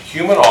such,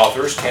 human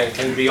authors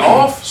can be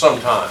off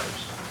sometimes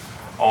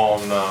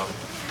on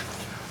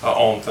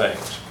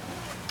things.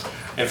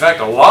 In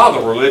fact, a lot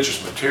of the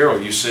religious material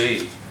you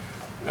see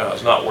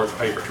is not worth the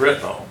paper it's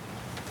written on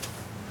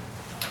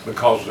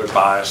because of their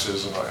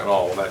biases and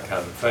all of that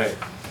kind of thing.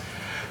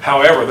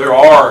 However, there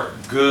are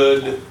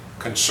good,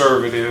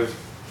 conservative,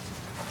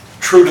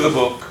 true to the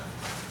book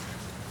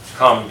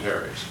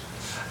commentaries.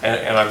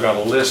 And I've got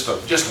a list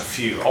of just a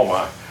few. Oh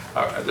my.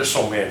 There's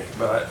so many,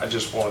 but I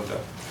just wanted to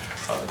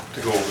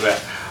go over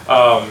that.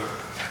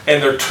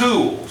 And they're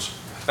tools.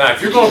 Now,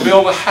 if you're going to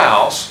build a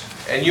house,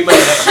 and you may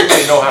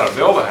know how to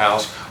build a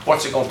house,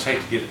 what's it going to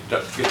take to get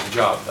the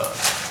job done?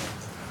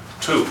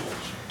 Tools.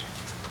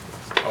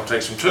 I'll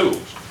take some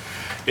tools.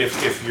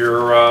 If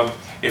you're a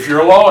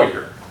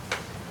lawyer,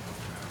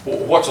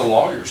 what's a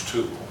lawyer's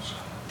tools?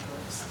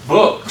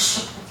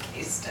 Books.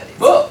 Case studies.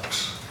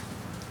 Books.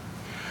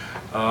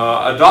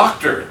 A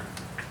doctor.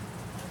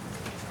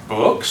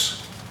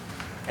 Books,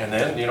 and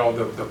then,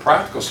 the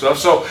practical stuff.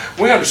 So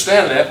we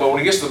understand that, but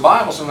when it gets to the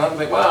Bible, sometimes we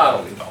think, well, I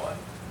don't need all that.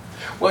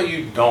 Well,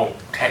 you don't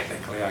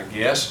technically, I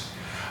guess,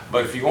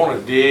 but if you want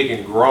to dig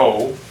and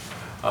grow,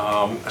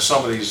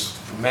 some of these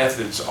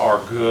methods are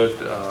good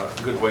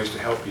ways to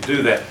help you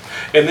do that.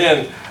 And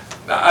then,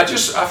 I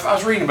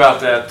was reading about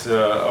that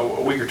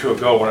a week or two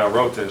ago when I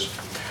wrote this.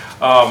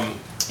 I'm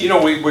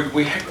going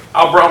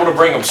to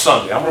bring them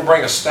Sunday. I'm going to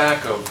bring a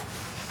stack of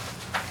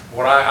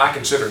what I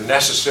consider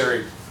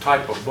necessary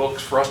type of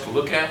books for us to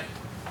look at.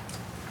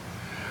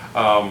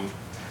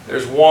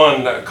 There's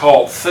one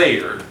called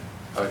Thayer,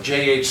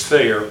 J.H.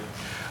 Thayer,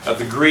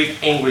 the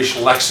Greek-English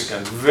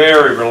lexicon,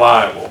 very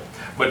reliable.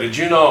 But did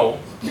you know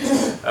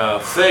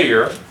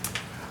Thayer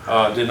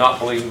did not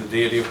believe in the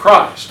deity of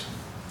Christ?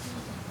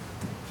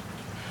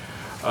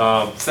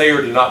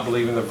 Thayer did not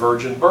believe in the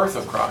virgin birth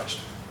of Christ.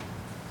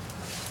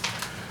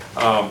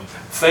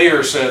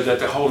 Thayer said that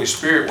the Holy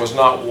Spirit was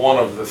not one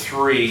of the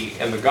three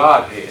in the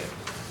Godhead,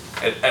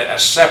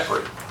 as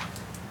separate.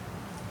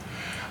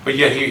 But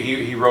yet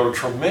he wrote a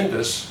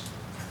tremendous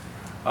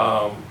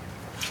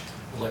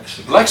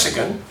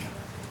lexicon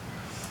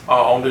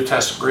on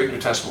Greek New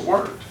Testament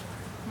words.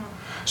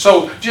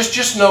 So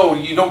just know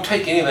you don't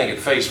take anything at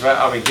face value.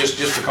 I mean,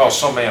 just because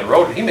some man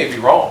wrote it, he may be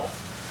wrong.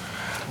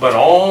 But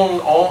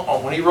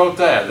when he wrote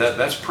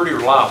that's pretty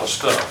reliable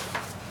stuff.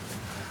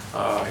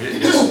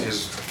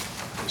 His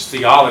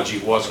theology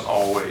wasn't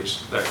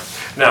always there.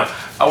 Now,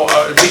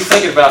 be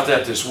thinking about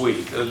that this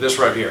week. This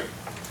right here.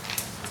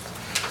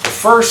 The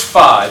first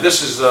 5.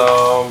 This is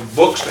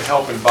books to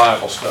help in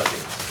Bible study.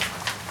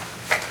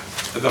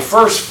 The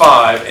first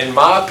 5, in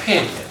my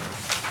opinion,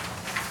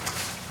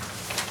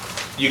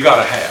 you got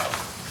to have.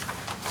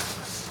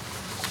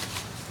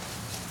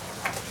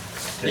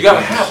 You got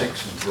to have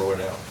 6 and throw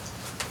it out.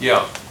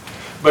 Yeah,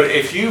 but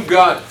if you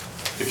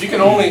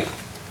can only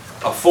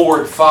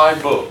afford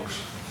 5 books,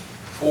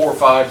 4 or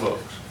 5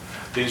 books,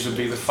 these would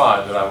be the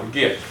 5 that I would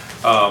get.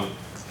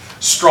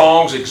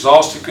 Strong's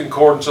Exhaustive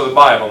Concordance of the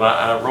Bible. And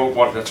I wrote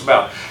what that's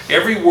about.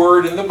 Every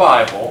word in the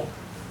Bible,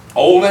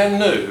 old and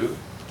new,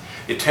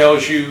 It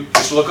tells you,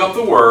 just look up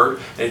the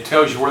word, and it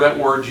tells you where that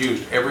word's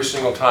used every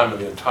single time in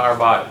the entire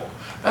Bible.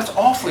 That's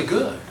awfully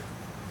good.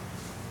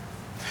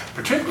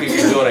 Particularly if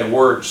you're doing a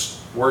word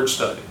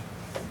study.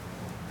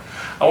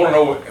 I want to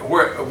know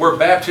where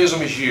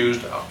baptism is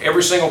used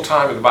every single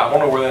time in the Bible. I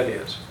want to know where that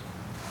is.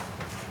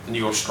 And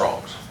you go to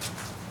Strong's.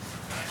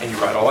 And you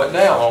write all that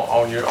down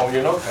on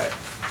your notepad.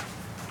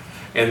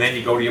 And then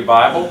you go to your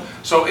Bible.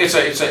 So it's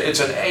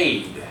an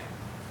aid.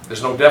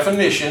 There's no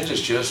definitions,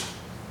 it's just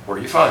where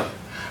do you find it.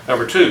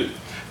 Number 2,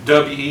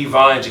 W.E.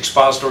 Vine's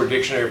Expository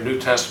Dictionary of New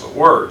Testament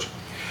Words.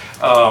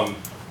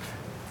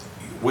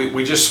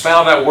 We just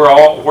found out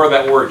where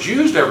that word's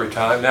used every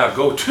time. Now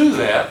go to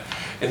that,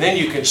 and then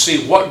you can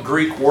see what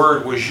Greek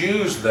word was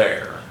used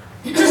there.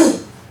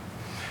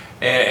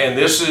 And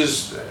this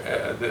is,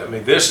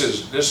 this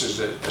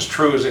is as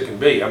true as it can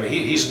be. I mean,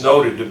 he's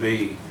noted to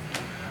be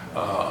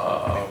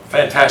a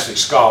fantastic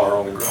scholar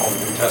on the New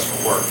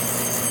Testament word.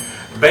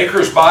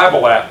 Baker's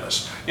Bible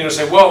Atlas. You know,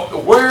 say, well,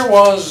 where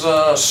was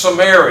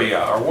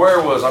Samaria, or where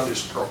was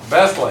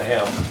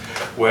Bethlehem?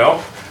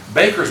 Well,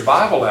 Baker's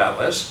Bible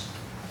Atlas.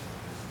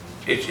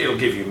 It'll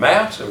give you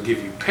maps. It'll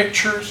give you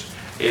pictures.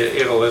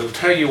 It'll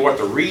tell you what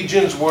the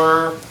regions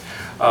were.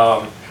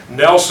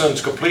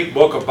 Nelson's Complete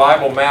Book of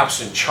Bible Maps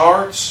and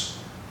Charts.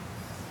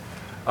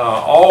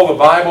 All the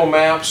Bible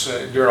maps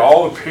during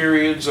all the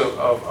periods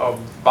of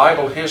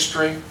Bible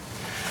history.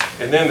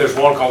 And then there's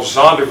one called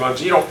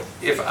Zondervan's. You know,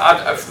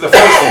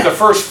 the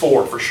first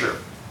 4 for sure.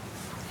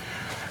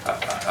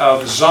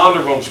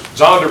 Zondervan's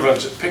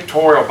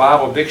Pictorial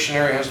Bible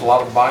Dictionary has a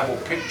lot of Bible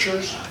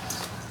pictures.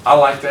 I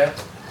like that.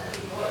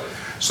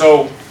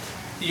 So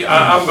yeah,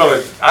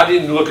 I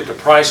didn't look at the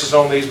prices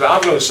on these, but I'm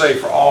going to say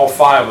for all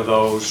 5 of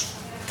those,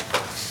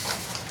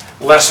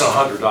 less than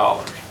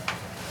 $100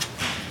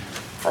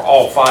 for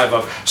all 5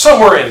 of them,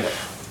 somewhere in there.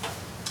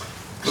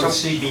 Go to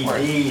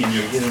CBD and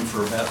you'll get them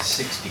for about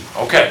 60.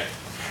 Okay,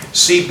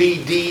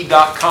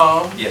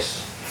 cbd.com.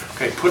 Yes.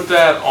 Okay, put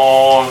that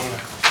on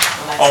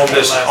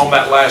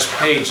that last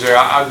page there.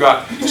 I've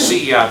got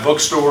CEI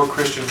Bookstore,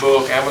 Christian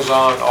Book,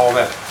 Amazon, all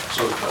that.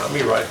 So let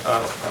me write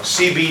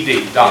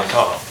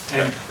cbd.com.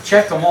 And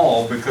check them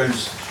all,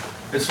 because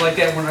it's like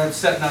that when it's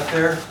sitting out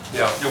there.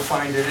 Yeah. You'll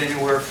find it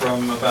anywhere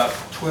from about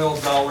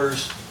 $12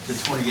 to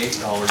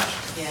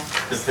 $28, Yeah.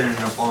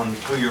 depending upon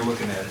who you're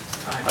looking at at the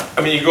time.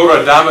 I mean, you go to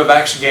a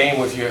Diamondbacks game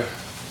with your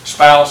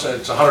spouse, and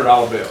it's a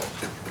 $100 bill.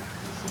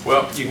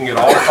 Well, you can get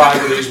all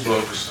 5 of these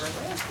books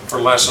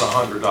for less than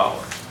 $100.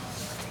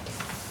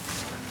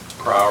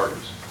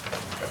 Priorities.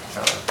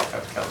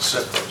 Have to kind of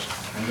set those.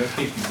 And they'll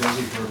keep you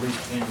busy for at least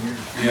 10 years.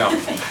 Yeah.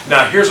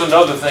 Now, here's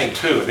another thing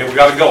too, and then we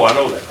got to go. I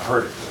know that. I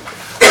heard it.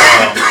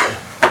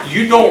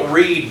 You don't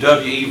read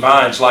W.E.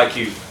 Vines like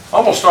you.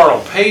 I'm going to start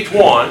on page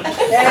 1,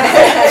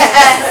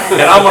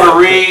 and I'm going to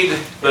read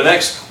the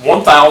next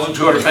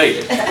 1,200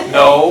 pages.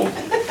 No,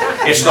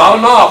 it's not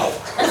a novel.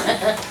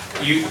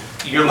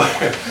 You're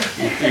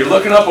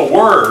looking up a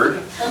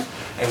word,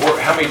 and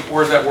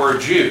where's that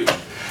word used?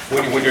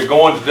 When you're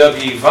going to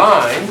W.E.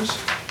 Vines,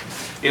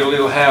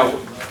 it'll have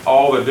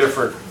all the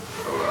different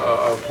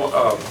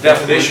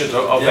definitions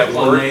of that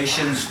word.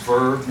 Declinations,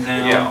 verb,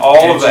 noun, Yeah,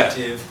 all of that.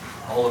 adjective,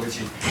 all of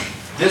it.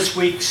 This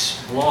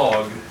week's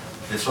blog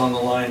that's on the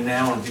line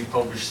now and be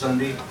published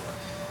Sunday,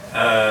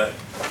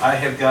 I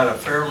have got a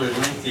fairly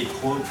lengthy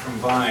quote from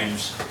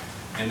Vines,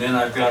 and then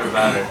I've got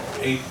about an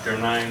 8 or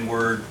 9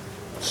 word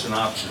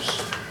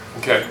synopsis.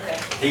 Okay.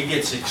 He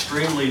gets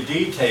extremely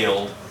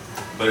detailed,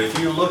 but if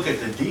you look at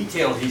the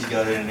detail he's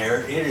got in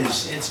there,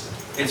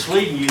 it's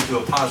leading you to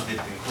a positive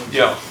conclusion.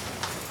 Yeah.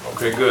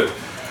 Okay, good.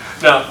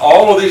 Now,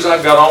 all of these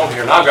I've got on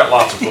here, and I've got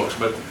lots of books,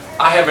 but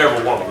I have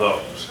every one of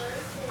those.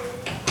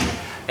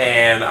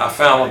 And I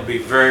found them to be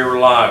very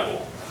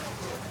reliable.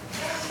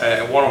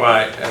 And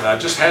I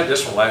just had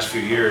this one the last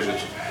few years.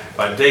 It's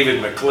by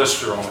David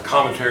McClister on the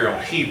Commentary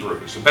on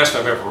Hebrews, the best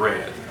I've ever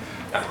read.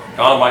 Now,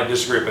 Don might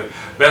disagree, but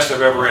best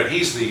I've ever read.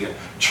 He's the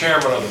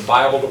chairman of the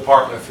Bible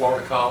department at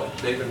Florida College,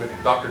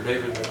 Dr.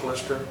 David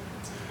McClister.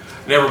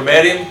 Never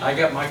met him. I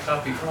got my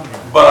copy from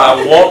him. But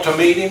I want to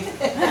meet him.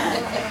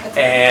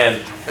 And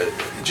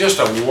just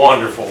a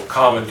wonderful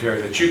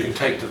commentary that you can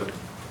take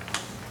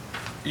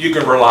you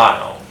can rely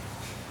on.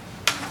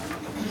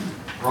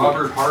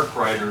 Robert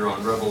Hartwriter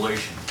on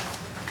Revelation.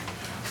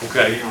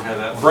 Okay. You don't have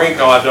that one?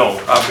 No, I don't.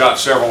 I've got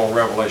several on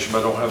Revelation, but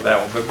I don't have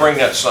that one. But bring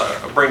that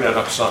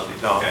up Sunday,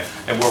 Don, Okay.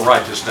 and we'll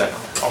write this down.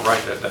 I'll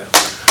write that down.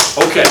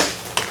 Okay.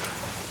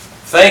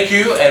 Thank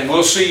you, and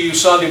we'll see you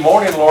Sunday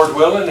morning, Lord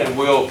willing, and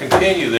we'll continue this.